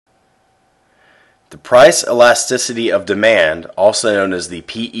The price elasticity of demand, also known as the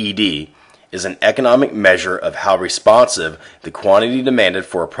PED, is an economic measure of how responsive the quantity demanded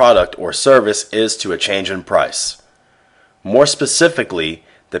for a product or service is to a change in price. More specifically,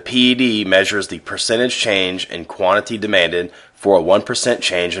 the PED measures the percentage change in quantity demanded for a 1%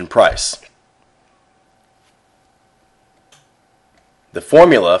 change in price. The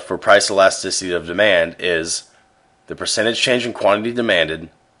formula for price elasticity of demand is the percentage change in quantity demanded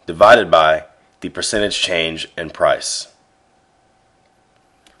divided by the percentage change in price.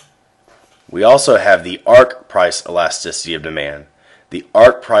 We also have the arc price elasticity of demand. The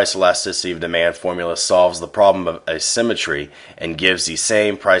arc price elasticity of demand formula solves the problem of asymmetry and gives the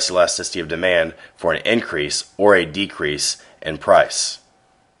same price elasticity of demand for an increase or a decrease in price.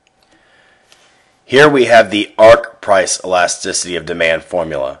 Here we have the arc price elasticity of demand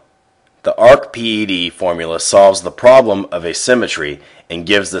formula. The arc PED formula solves the problem of asymmetry and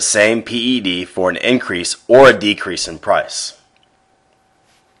gives the same PED for an increase or a decrease in price.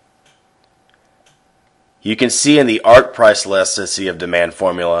 You can see in the arc price elasticity of demand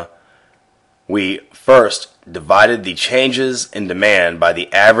formula, we first divided the changes in demand by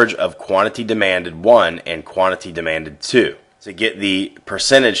the average of quantity demanded 1 and quantity demanded 2 to get the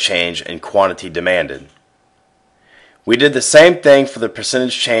percentage change in quantity demanded. We did the same thing for the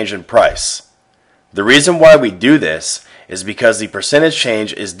percentage change in price. The reason why we do this is because the percentage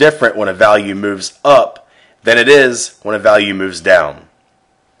change is different when a value moves up than it is when a value moves down.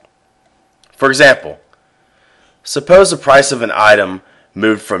 For example, suppose the price of an item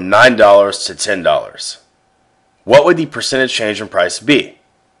moved from $9 to $10. What would the percentage change in price be?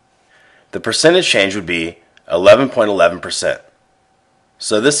 The percentage change would be 11.11%.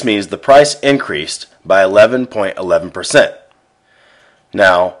 So this means the price increased by 11.11%.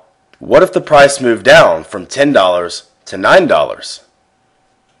 Now, what if the price moved down from $10 to $9?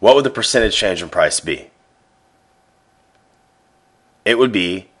 What would the percentage change in price be? It would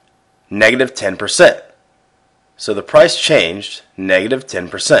be negative 10%. So the price changed negative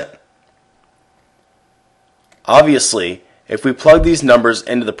 10%. Obviously, if we plug these numbers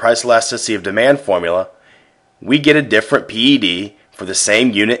into the price elasticity of demand formula, we get a different PED for the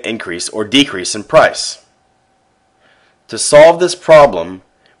same unit increase or decrease in price. To solve this problem,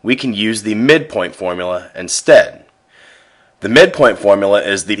 we can use the midpoint formula instead. The midpoint formula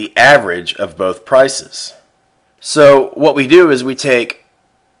is the average of both prices. So what we do is we take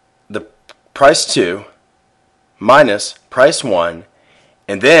the price 2 minus price 1,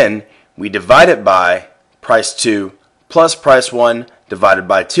 and then we divide it by price 2 plus price 1 divided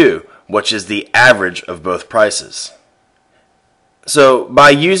by 2, which is the average of both prices. So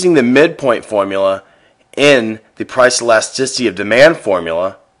by using the midpoint formula in the price elasticity of demand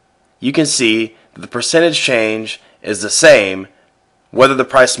formula, you can see that the percentage change is the same whether the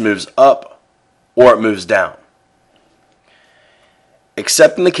price moves up or it moves down.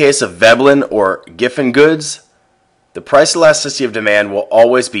 Except in the case of Veblen or Giffen goods, the price elasticity of demand will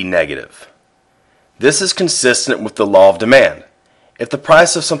always be negative. This is consistent with the law of demand. If the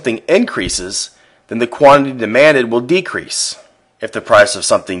price of something increases, then the quantity demanded will decrease. If the price of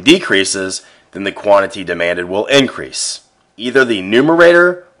something decreases, then the quantity demanded will increase. Either the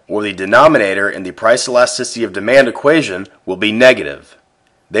numerator or the denominator in the price elasticity of demand equation will be negative.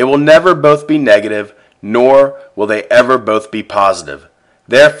 They will never both be negative, nor will they ever both be positive.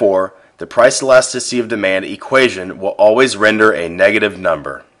 Therefore, the price elasticity of demand equation will always render a negative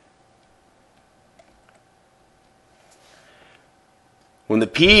number. When the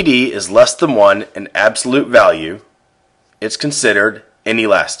PED is less than 1 in absolute value, it's considered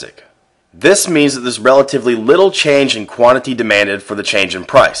inelastic. This means that there's relatively little change in quantity demanded for the change in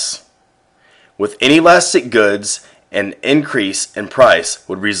price. With inelastic goods, an increase in price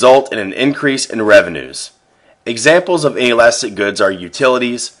would result in an increase in revenues. Examples of inelastic goods are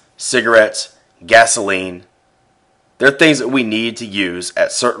utilities, cigarettes, gasoline. They're things that we need to use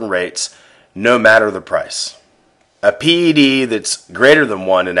at certain rates no matter the price. A PED that's greater than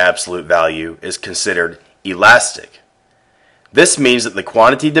 1 in absolute value is considered elastic. This means that the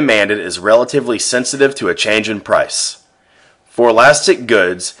quantity demanded is relatively sensitive to a change in price. For elastic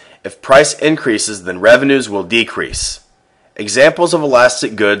goods, if price increases, then revenues will decrease. Examples of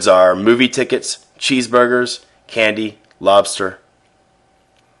elastic goods are movie tickets, cheeseburgers, candy, lobster.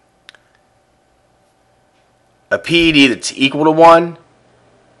 A PED that's equal to 1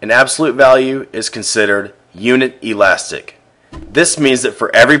 in absolute value is considered unit elastic. This means that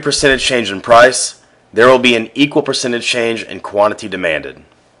for every percentage change in price, there will be an equal percentage change in quantity demanded.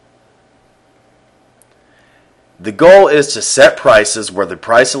 The goal is to set prices where the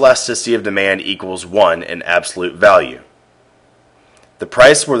price elasticity of demand equals 1 in absolute value. The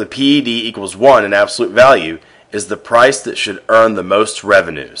price where the PED equals 1 in absolute value is the price that should earn the most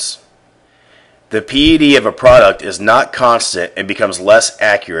revenues. The PED of a product is not constant and becomes less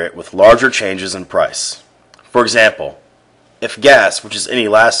accurate with larger changes in price. For example, if gas, which is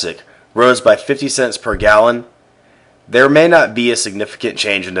inelastic, rose by 50 cents per gallon, there may not be a significant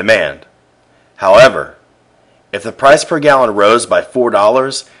change in demand. However, if the price per gallon rose by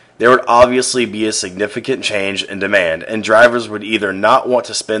 $4, there would obviously be a significant change in demand, and drivers would either not want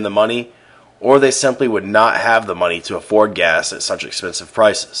to spend the money or they simply would not have the money to afford gas at such expensive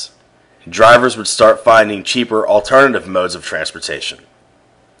prices. Drivers would start finding cheaper alternative modes of transportation.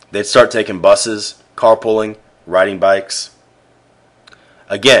 They'd start taking buses, carpooling, riding bikes.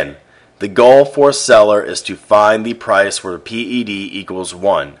 Again, the goal for a seller is to find the price where PED equals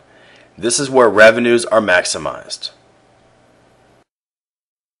 1. This is where revenues are maximized.